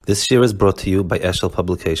This year is brought to you by Eshel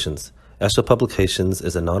Publications. Eshel Publications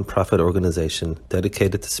is a non-profit organization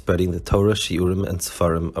dedicated to spreading the Torah, Shiurim, and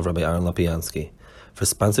Sefarim of Rabbi Aaron Lapiansky. For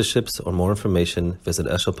sponsorships or more information, visit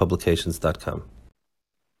eshelpublications.com.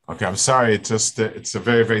 Okay, I'm sorry. It's a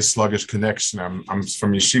very, very sluggish connection. I'm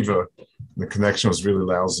from yeshiva. The connection was really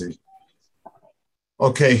lousy.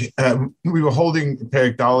 Okay, we were holding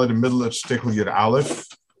Perek Dalet in the middle of Shtickle Yud Aleph,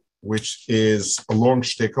 which is a long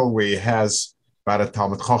shtickle where he has about a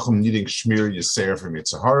Talmud Chacham needing Shmir Yisrael from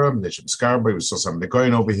Yitzhahara, Nishim Skarba. We saw some of the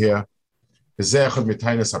going over here.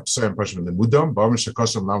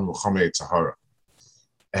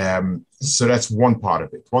 So that's one part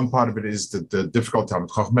of it. One part of it is the difficult Talmud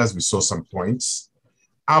Chacham, as we saw some points.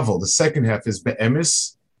 Aval, the second half is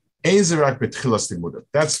Be'emis, Ein Zerak Betchilas Limudam.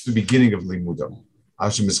 That's the beginning of Limudam. When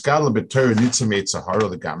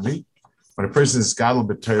a person is Gadol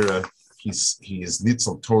B'Torah, he is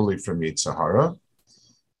nitzel totally from Yitzhahara.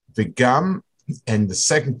 The gam, and the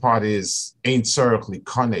second part is Ein Tzarech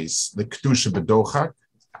Likanes L'Kedusha B'Dochak.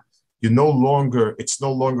 It's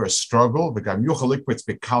no longer a struggle. The gam Yuchal Likwitz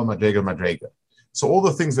B'Kal Madrega Madrega. So all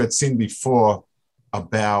the things we've seen before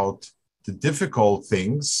about the difficult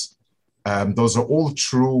things, those are all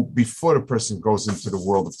true before the person goes into the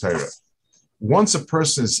world of Torah. Once a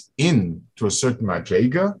person is in to a certain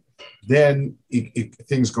madrega, then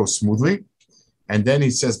things go smoothly. And then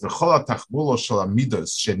he says, so all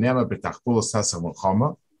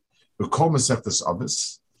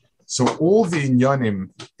the inyanim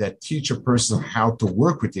that teach a person how to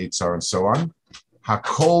work with Yitzhar and so on,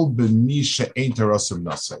 hakol b'misha ein tarasum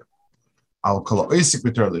nasei. Al kol oisik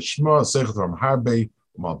b'tor lishma, sechet ram harbe,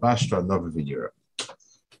 umal bashtra nova v'yira.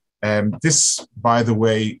 This, by the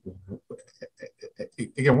way,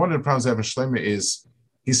 again, one of the problems I have in Shlomo is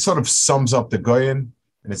he sort of sums up the Goyen,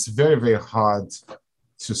 and it's very, very hard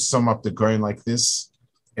to sum up the Goyen like this.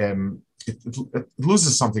 It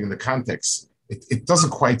loses something in the context. It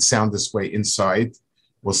doesn't quite sound this way inside.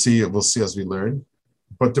 We'll see as we learn.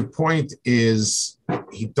 But the point is,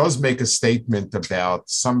 he does make a statement about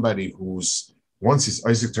somebody who's, once he's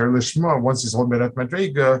Isaac Ter Lishma, once he's Holmerat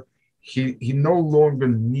Madrega, he no longer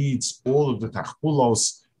needs all of the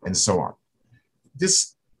tachbulos and so on.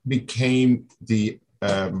 This became the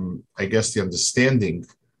understanding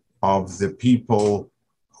of the people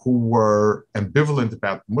who were ambivalent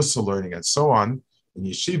about Mussar learning and so on in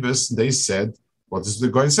yeshivas. They said, well, this is what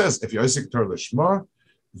the Goyen says, if you're Isaac Torah Lishma,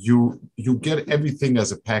 you get everything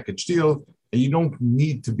as a package deal, and you don't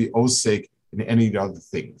need to be osek in any of the other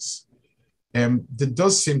things. There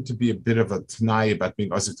does seem to be a bit of a t'nai about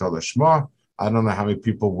being Isaac Torah Lishma. I don't know how many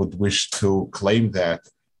people would wish to claim that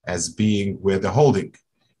as being where they're holding.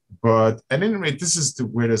 But at any rate, this is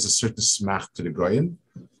where there's a certain smach to the Goyen.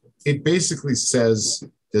 It basically says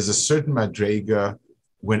there's a certain madrega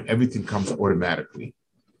when everything comes automatically.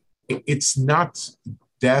 It's not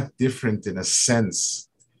that different in a sense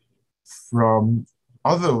from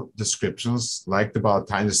other descriptions, like the Baal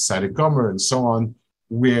Tainis Tzaddik Gomer and so on,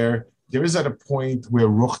 where there is at a point where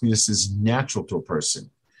Ruchnius is natural to a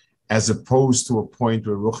person, as opposed to a point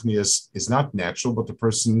where Ruchnius is not natural, but the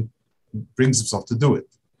person brings himself to do it.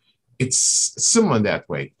 It's similar in that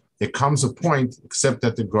way. There comes a point, except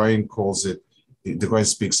that the Goyen calls it, the Goyen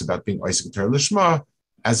speaks about being Isaac Ter Lishma,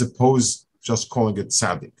 as opposed just calling it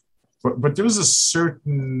Tzaddik. But there is a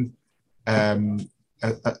certain a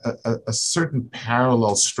certain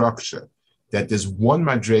parallel structure, that there's one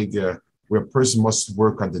madrega where a person must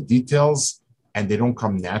work on the details and they don't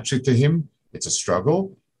come naturally to him. It's a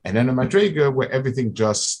struggle. And then a madrega where everything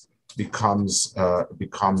just becomes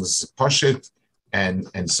pashit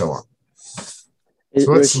and so on.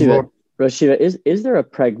 Rashiva, is there a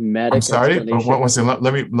pragmatic? I'm sorry, but one second.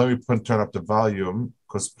 Let me turn up the volume,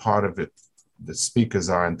 because part of it, the speakers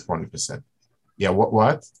are on 20%. Yeah,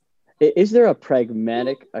 what? Is there a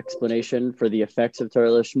pragmatic explanation for the effects of Torah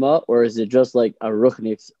Lishma, or is it just like a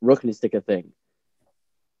ruchnistic thing?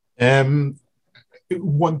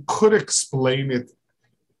 One could explain it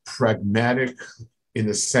pragmatic in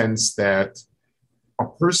the sense that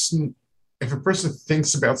if a person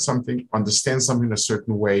thinks about something, understands something in a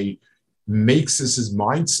certain way, makes this his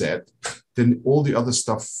mindset, then all the other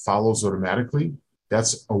stuff follows automatically.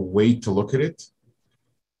 That's a way to look at it.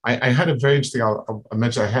 I had a very interesting, I'll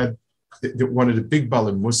mention, I had one of the big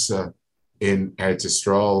Balim Musa in Eretz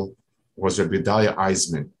Yisrael was Rabbi Gedalia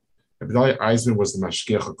Eisman. Rabbi Gedalia Eisman was the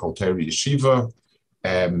Mashgiach of Kol Torah Yeshiva.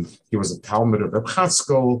 He was a Talmud of Reb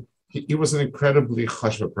Chatzkel. He was an incredibly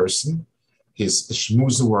chashva person. His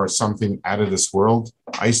shmuzim were something out of this world.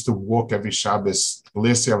 I used to walk every Shabbos.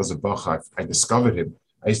 Last year I was a Bach. I discovered him.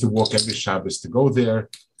 I used to walk every Shabbos to go there.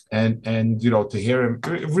 and to hear him,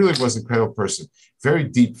 it really was an incredible person, very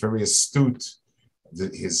deep, very astute.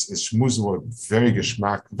 His shmuz were very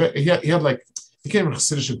geschmack. He had like, he came from a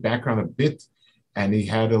Hasidic background a bit, and he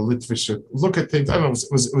had a Litvish look at things. I don't know,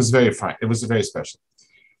 it was very fine. It was very special.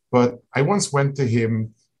 But I once went to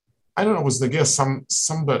him. I don't know, it was, I guess,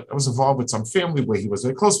 somebody, I was involved with some family where he was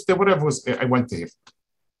very close, whatever it was, I went to him.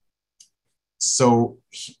 So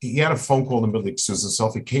he had a phone call in the middle of the excuse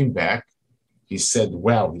himself. He came back. He said,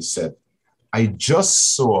 well, he said, I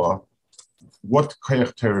just saw what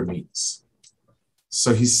Koyach Torah means.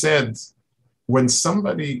 So he said, when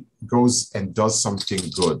somebody goes and does something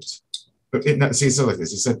good, so he said like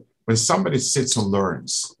this, he said, when somebody sits and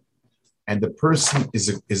learns, and the person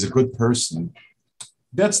is a good person,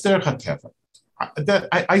 that's their hateva.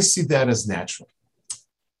 I see that as natural.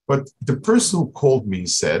 But the person who called me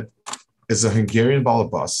said, is a Hungarian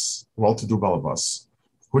balabas, well-to-do balabas,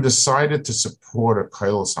 who decided to support a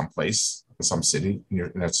koil someplace, in some city near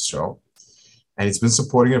Eretz Yisrael, and he's been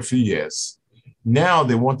supporting it for years. Now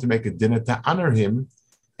they want to make a dinner to honor him,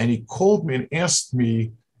 and he called me and asked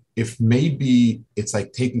me if maybe it's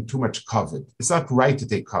like taking too much kavod. It's not right to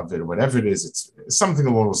take kavod, or whatever it is. It's something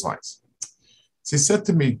along those lines. So he said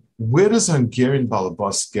to me, where does a Hungarian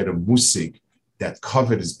balabas get a musig that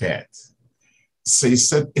kavod is bad? So he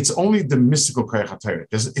said, it's only the mystical Koyach HaTorah.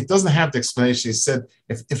 It doesn't have the explanation. He said,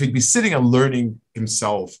 if he'd be sitting and learning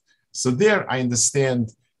himself, so there I understand,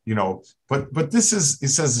 but this is, he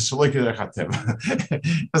says, the Shaloi Koyach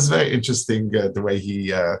HaTorah. That's very interesting, the way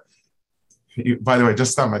he, by the way,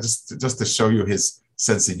 just to show you his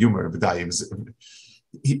sense of humor,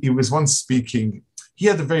 he was once speaking, he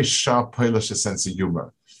had a very sharp Polish sense of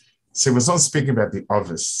humor. So he was once speaking about the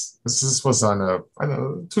Ovis. This was on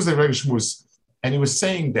Tuesday regular shmuz. And he was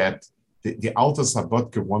saying that the Alta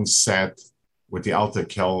Slobodka once sat with the Alta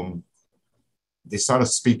Kelm. They started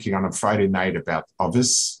speaking on a Friday night about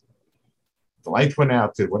Ovis. The light went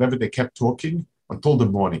out, whatever they kept talking until the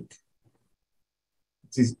morning.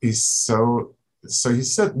 So he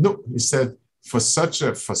said, no, he said, for such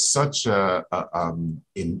a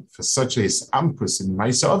amkus in my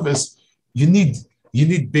service, you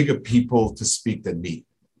need bigger people to speak than me.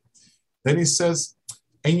 Then he says,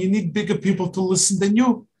 and you need bigger people to listen than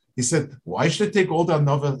you. He said, why should I take all the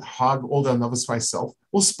Anavas myself?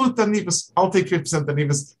 We'll split the Anivas. I'll take 50%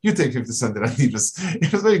 Anivas. You take 50% Anivas.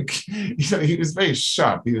 It was very, he was very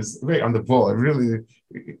sharp. He was very on the ball. I really,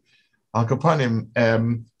 Al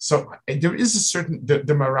Capone. So there is a certain,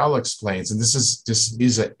 the morale explains, and this is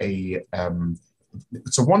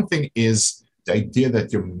so one thing is the idea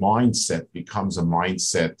that your mindset becomes a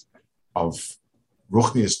mindset of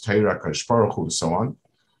Ruchnius, Torah, Kadosh Baruch Hu, and so on.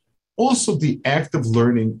 Also, the act of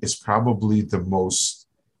learning is probably the most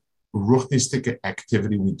ruchnistic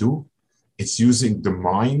activity we do. It's using the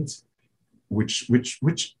mind, which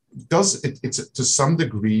does it. It's to some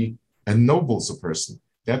degree ennobles a person.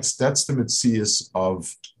 That's the metzius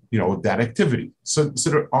of that activity. So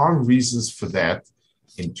there are reasons for that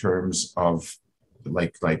in terms of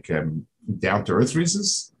like down to earth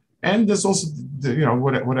reasons, and there's also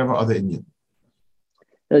whatever other Indian.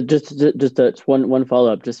 Just one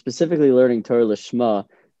follow up. Just specifically learning Torah Lishma,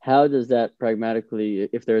 how does that pragmatically,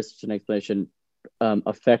 if there is such an explanation,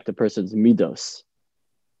 affect a person's midos?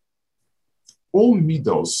 All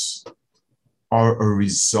midos are a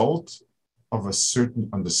result of a certain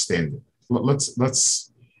understanding. A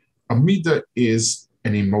midah is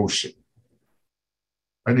an emotion.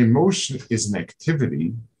 An emotion is an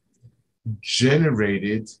activity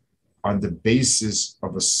generated on the basis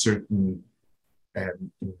of a certain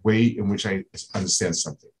way in which I understand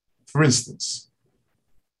something. For instance,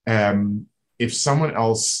 if someone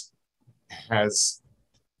else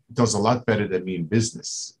does a lot better than me in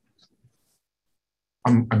business,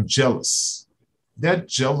 I'm jealous. That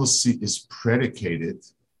jealousy is predicated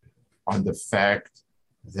on the fact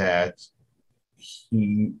that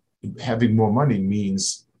he having more money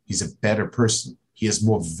means he's a better person. He has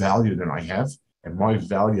more value than I have, and my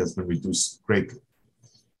value has been reduced greatly.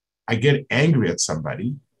 I get angry at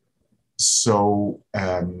somebody, so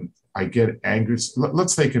I get angry.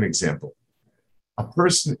 Let's take an example. A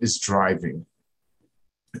person is driving,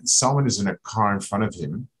 and someone is in a car in front of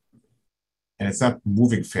him, and it's not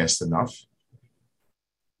moving fast enough.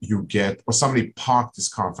 Or somebody parked his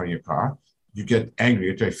car in front of your car, you get angry,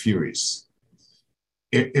 you get furious.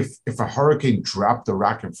 If a hurricane dropped a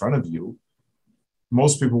rock in front of you,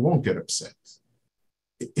 most people won't get upset.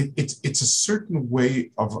 It's a certain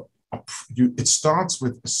way of it starts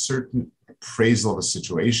with a certain appraisal of a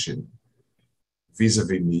situation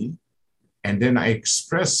vis-a-vis me, and then I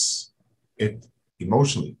express it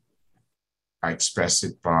emotionally. I express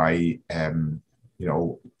it by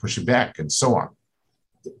pushing back and so on.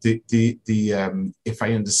 If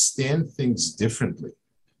I understand things differently,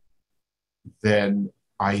 then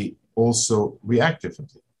I also react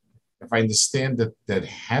differently. If I understand that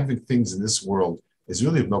having things in this world is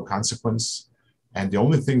really of no consequence, and the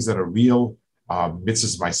only things that are real are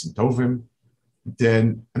mitzvahs ma'asim tovim,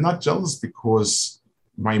 then I'm not jealous because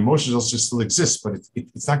my emotions also still exist, but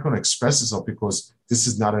it's not going to express itself because this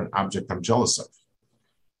is not an object I'm jealous of.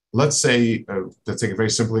 Let's take a very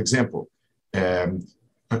simple example.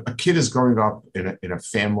 A kid is growing up in a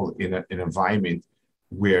family, in an environment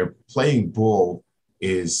where playing ball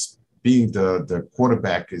is being the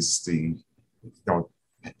quarterback is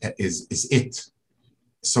is it.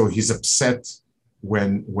 So he's upset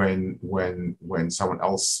when someone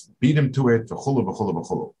else beat him to it.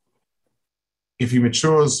 If he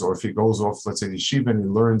matures or if he goes off, let's say the yeshiva, and he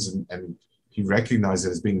learns and he recognizes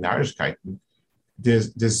it as being narishkeit,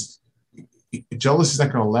 there's jealousy is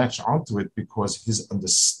not going to latch onto it because his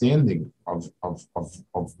understanding of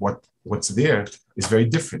what's there is very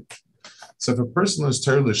different. So if a person learns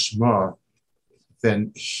Torah Lishma,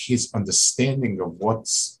 then his understanding of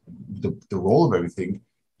what's the role of everything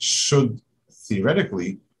should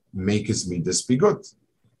theoretically make his midas be good.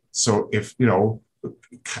 So if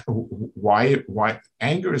why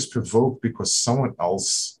anger is provoked because someone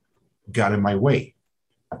else got in my way.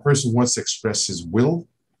 A person wants to express his will.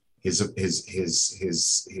 A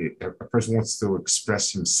person wants to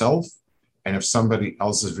express himself, and if somebody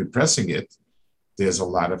else is repressing it, there's a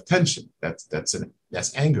lot of tension.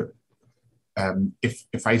 That's anger.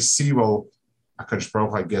 If I see, well, HaKadosh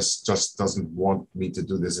Baruch Hu, I guess, just doesn't want me to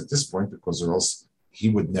do this at this point because or else he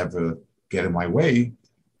would never get in my way,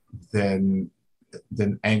 then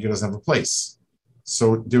anger doesn't have a place.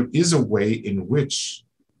 So there is a way in which,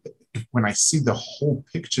 when I see the whole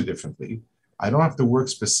picture differently, I don't have to work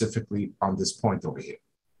specifically on this point over here.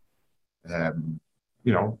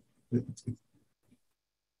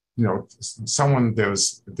 Someone there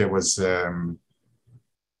was a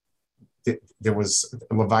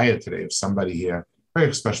levaya today of somebody here,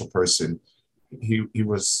 very special person. He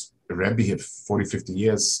was a Rebbe, he had 40, 50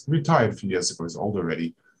 years, retired a few years ago, he's old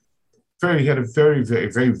already. He had a very,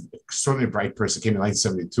 very, very extraordinarily bright person, came in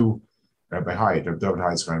 1972, Rabbi Hyde, Rabbi David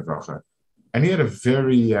Hyde, and he had a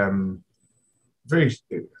very, very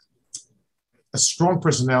a strong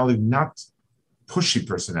personality, not pushy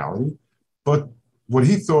personality, but what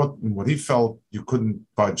he thought and what he felt, you couldn't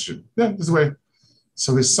budge it. Yeah, this way.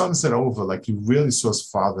 So his son said over, like he really saw his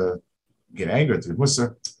father get angry at him,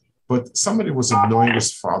 but somebody was annoying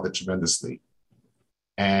his father tremendously,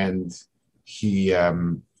 and he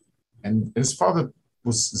and his father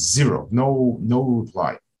was zero, no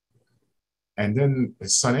reply. And then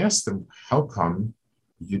his son asked him, "How come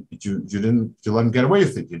you let him get away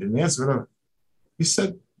with it? You didn't answer whatever." He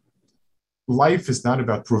said, "Life is not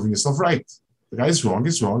about proving yourself right. The guy is wrong,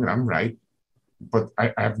 and I'm right. But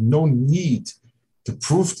I have no need to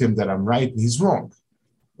prove to him that I'm right and he's wrong.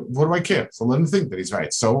 What do I care? So let him think that he's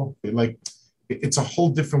right." So it's a whole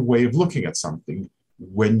different way of looking at something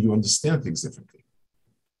when you understand things differently.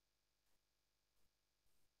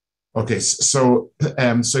 Okay, so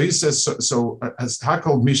he says as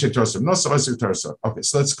Hakol Misha Torsa, no Osir Torsa. Okay,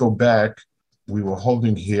 so let's go back. We were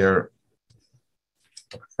holding here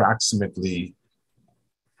approximately,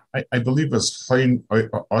 I believe it was Chayin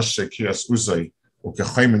Oshe Kiras Uzay or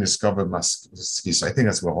Kechayim Niskava Maskis. I think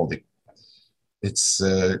that's what we're holding. It's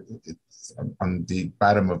on the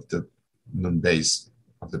bottom of the nun base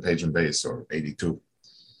of the page on base, or 82.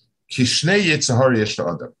 Kishnei Yitzhar Yesh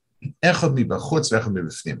Adam. Echad mi b'chutz v'echad mi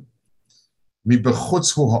b'fnim. Mi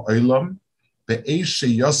b'chutz hu ha'olam be'esh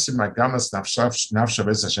sheyosim agamas nafshav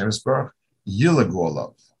ez Hashem Yisbarach yilagu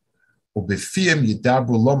olav u'b'fiyem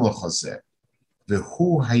yidabu lom l'chazeh v'hu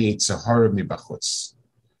ha'yitzhar mi b'chutz.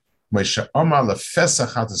 Moshe Amar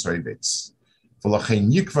lefesach hatas reivetz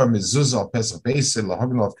v'lachein yikva mezuzah al pesach beisei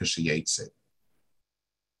lahagnav k'sheyetze.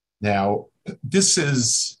 Now, this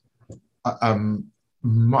is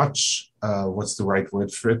much, what's the right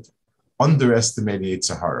word for it? Underestimating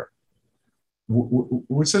Yetzer Hara.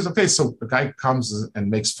 Which says, okay, so a guy comes and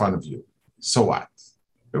makes fun of you. So what?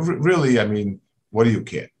 Really, I mean, what do you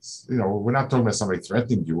care? We're not talking about somebody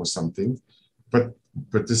threatening you or something, but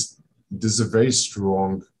this is a very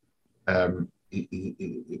strong power.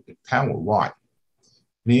 Why?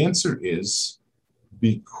 And the answer is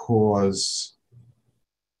because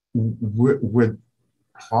we're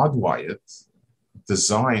hardwired,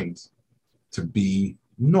 designed to be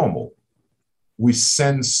normal. We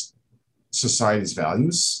sense society's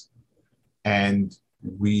values, and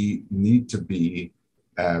we need to be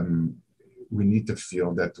we need to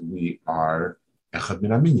feel that we are Echad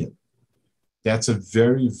Min HaMinyan. That's a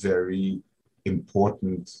very, very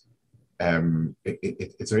important,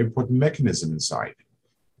 it's a very important mechanism inside.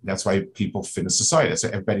 That's why people fit in society. That's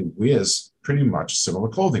why everybody wears pretty much similar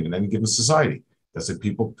clothing in any given society. That's why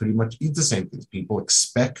people pretty much eat the same things. People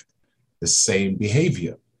expect the same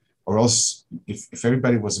behavior. Or else, if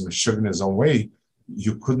everybody was a Meshuggah in his own way,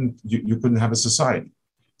 you couldn't have a society.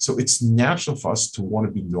 So it's natural for us to want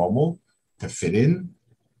to be normal, to fit in,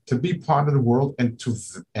 to be part of the world, and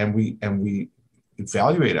we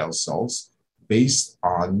evaluate ourselves based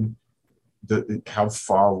on how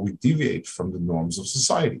far we deviate from the norms of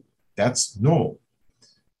society. That's normal.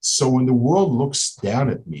 So when the world looks down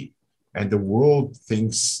at me and the world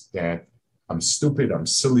thinks that I'm stupid, I'm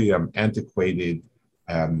silly, I'm antiquated,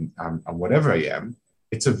 I'm whatever I am,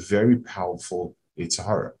 it's a very powerful Yetzer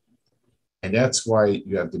Hara. And that's why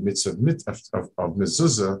you have the mitzvah of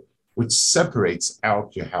mezuzah, which separates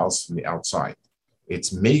out your house from the outside.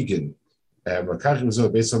 It's Megan.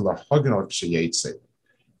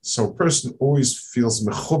 So a person always feels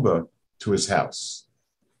mechuba to his house.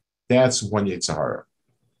 That's one Yetzer Hara.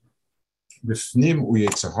 B'fnim u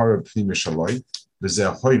Yetzer Hara pnimi shaloi,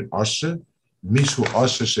 v'zeh hoin ashe, mishu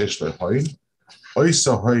ashe sheish lo hoin,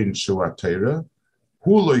 oisa hoin shu atayra,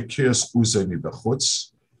 hu lo kias uzay mi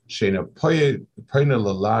b'chutz, sheina poyne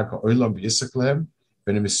lalag ha'olam b'yisak lehem,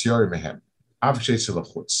 v'ne misyari mehem, av sheish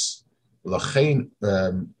l'chutz, l'chein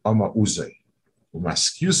ama uzay,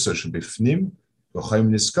 u'maskiusa shu b'fnim,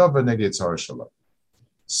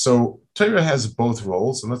 so Torah has both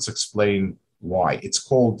roles, and let's explain why. He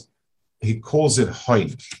calls it Hoin.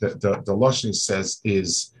 The Lashon says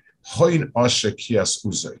is Hoin Asher Kias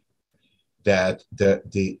Uzay, that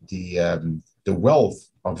the wealth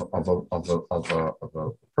of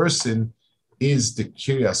a person is the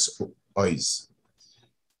Kias Ois.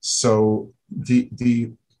 So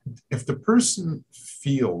if the person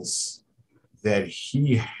feels that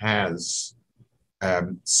he has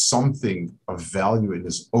something of value in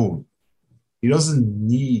his own, he doesn't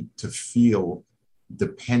need to feel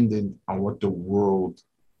dependent on what the world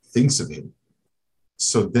thinks of him.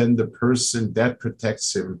 So then the person that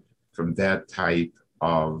protects him from that type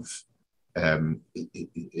of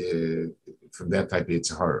Yetzer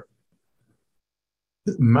Hara.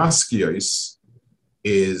 Maskios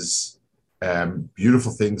is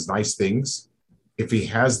beautiful things, nice things. If he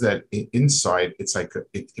has that inside, it's like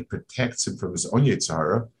it protects him from his own Yetzer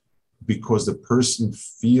Hara, because the person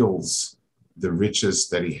feels the riches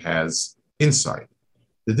that he has inside.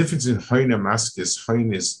 The difference in Hoin and Maskios,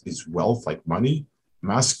 Hoin is wealth, like money.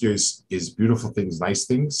 Maskios is beautiful things, nice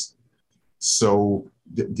things. So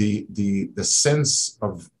the sense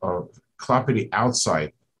of Klappi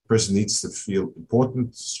outside, person needs to feel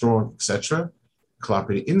important, strong, etc.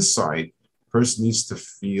 Klappi inside, person needs to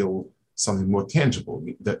feel something more tangible.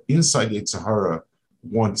 The inside Yetzer Hara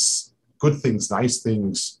wants good things, nice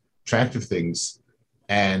things, attractive things,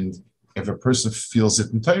 and if a person feels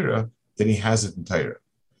it in Torah, then he has it in Torah.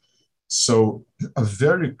 So a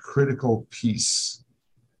very critical piece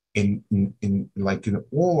in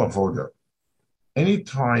all avoda,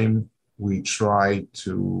 anytime we try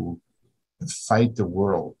to fight the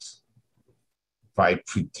world by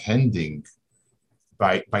pretending,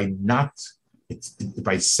 by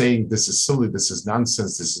saying this is silly, this is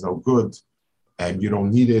nonsense, this is no good, and you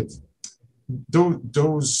don't need it,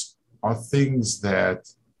 those are things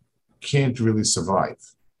that can't really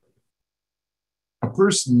survive. A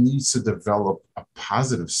person needs to develop a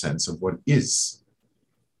positive sense of what is.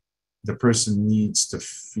 The person needs to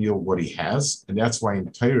feel what he has, and that's why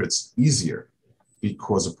in Torah it's easier,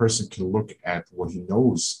 because a person can look at what he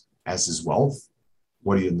knows as his wealth,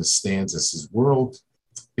 what he understands as his world.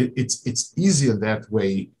 It's easier that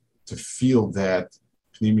way to feel that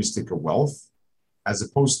pneumistic wealth, as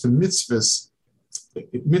opposed to mitzvahs.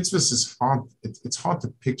 Mitzvahs is hard. It's hard to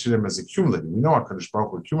picture them as accumulating. We know HaKadosh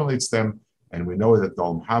Baruch Hu accumulates them, and we know that the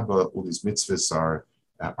Olam Haba, all these mitzvahs are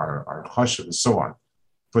chashuv and so on.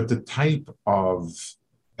 But the type of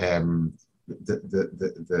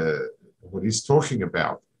what he's talking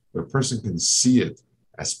about, where a person can see it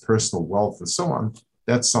as personal wealth and so on,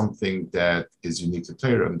 that's something that is unique to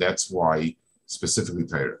Torah, and that's why specifically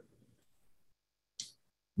Torah.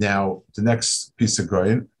 Now, the next piece of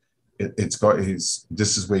Goyin,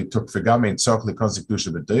 this is where he took V'gam ein tzarich likonzik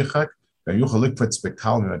kedusha b'doichak v'yuchal likvetz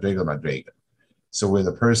b'kal mimadrega l'madrega. So where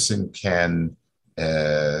the person can,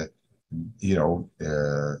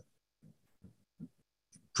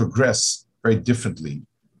 progress very differently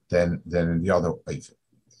than in the other way.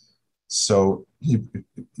 So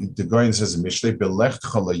the Goyin says in Mishlei, "Belech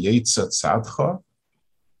chala yetza tzadcha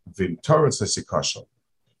Vim Toretz Lesikashal.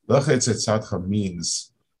 Lechetz Etzadcha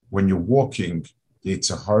means when you're walking, the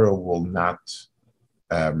Yitzhahara will not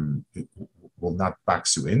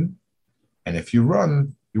box you in, and if you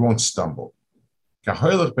run, you won't stumble.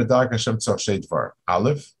 Kahoylech Bedark Hashem Tzach Sheidvar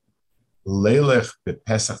Aleph Leilech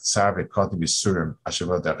BePesach Tzar VeKatim Yisurim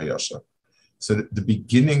Ashavot Ariyosha. So the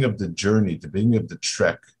beginning of the journey, the beginning of the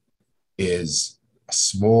trek, is a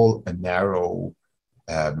small and narrow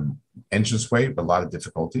entranceway, but a lot of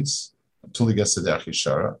difficulties until he gets to Derech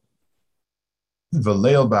Yishara.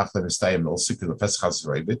 V'leil b'ach le'mistayim l'olsik l'pesach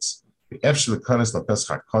ha'zreibitz v'efshel l'kanes l'pesach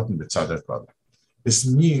ha'kotin b'tzadar kodim. This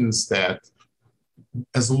means that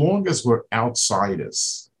as long as we're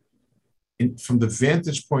outsiders, from the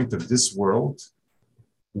vantage point of this world,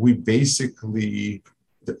 we basically,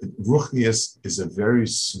 Ruchnius is a very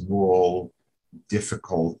small,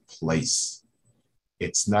 difficult place.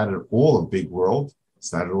 It's not at all a big world.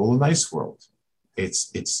 It's not at all a nice world.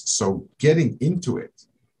 It's so getting into it,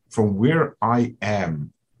 from where I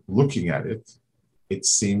am looking at it, it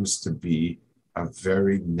seems to be a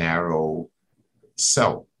very narrow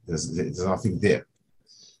cell. There's nothing there.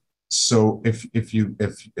 So if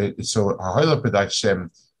Ha'olam B'Darkei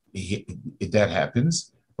Hashem, that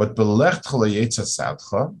happens. But B'lech Chol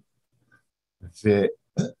Sadcha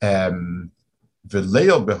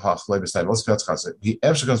v'leil b'hach le'b'stayim l'oskat chassid he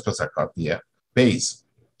efshekos b'tzakot yeah base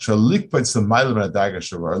shalik puts the mile of a dagger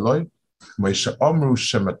shorloi Moshe Amru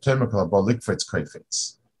shematem kolabol likfetz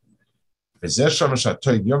koifetz v'zeh shama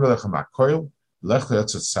shatoy yogelech ha'makoil lech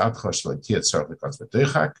le'yotz tzadcha shleiti etzorach likatz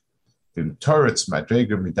v'teichak v'im toretz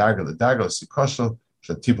madreger midager l'dager l'sikoshel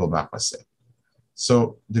shetibel machmaseh.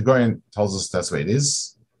 So the Goyen tells us that's the way it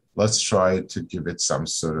is. Let's try to give it some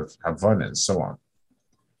sort of havana and so on.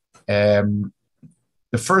 The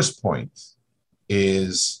first point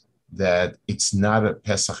is that it's not a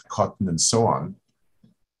Pesach cotton and so on.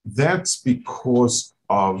 That's because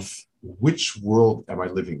of which world am I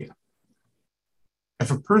living in?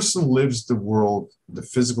 If a person lives the world, the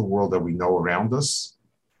physical world that we know around us,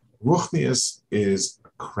 Ruchnius is a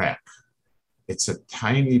crack. It's a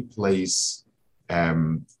tiny place.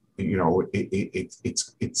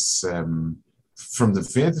 It's from the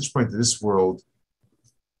vantage point of this world,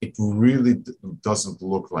 it really doesn't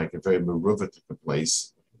look like a very meruvat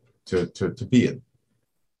place to be in.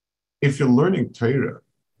 If you're learning Torah,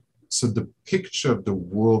 so the picture of the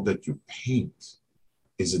world that you paint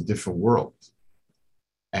is a different world,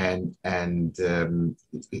 and it's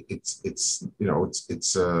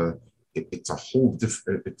a whole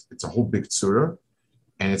different, it's a whole big tzura.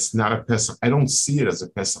 And it's not a Pesach. I don't see it as a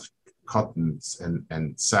Pesach cotton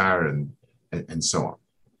and tsar and so on.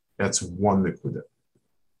 That's one nekuda.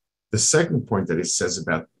 The second point that it says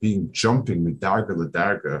about jumping midarga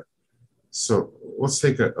ledarga. So let's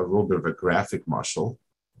take a little bit of a graphic marshal.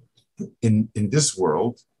 In this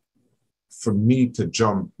world, for me to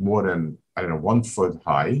jump more than 1 foot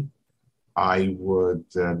high, I would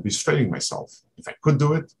be straining myself if I could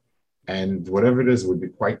do it, and whatever it is, it would be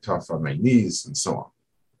quite tough on my knees and so on.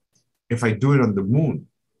 If I do it on the moon,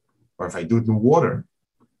 or if I do it in water,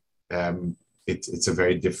 it's a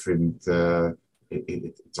very different,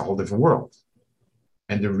 it's a whole different world.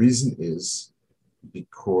 And the reason is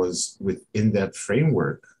because within that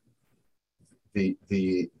framework, the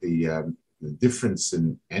difference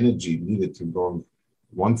in energy needed to go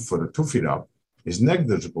 1 foot or 2 feet up is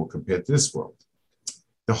negligible compared to this world.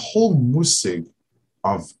 The whole musig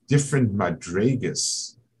of different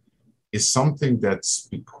madregas is something that's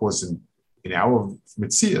because in our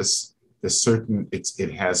Metzias,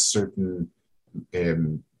 it has certain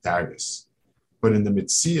targets. But in the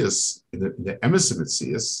Metzias, in the Emes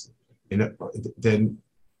Metzias, then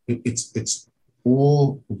it's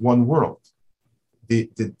all one world. The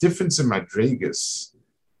difference in madregas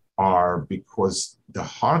are because the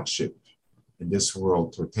hardship in this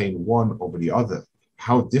world to attain one over the other,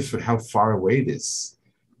 how far away it is.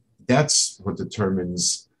 That's what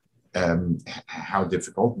determines how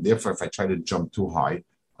difficult. Therefore, if I try to jump too high,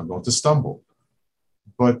 I'm going to stumble.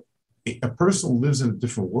 But a person who lives in a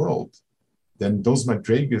different world, then those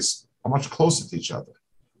madregas are much closer to each other.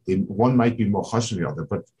 One might be more harsh than the other,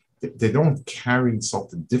 but they don't carry itself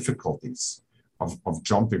the difficulties of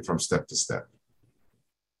jumping from step to step.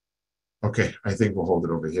 Okay, I think we'll hold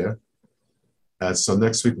it over here. So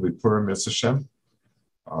next week will be Purim, Mitzvah Shem,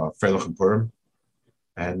 Freilich and Purim,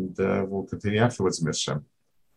 and we'll continue afterwards, Mitzvah Shem.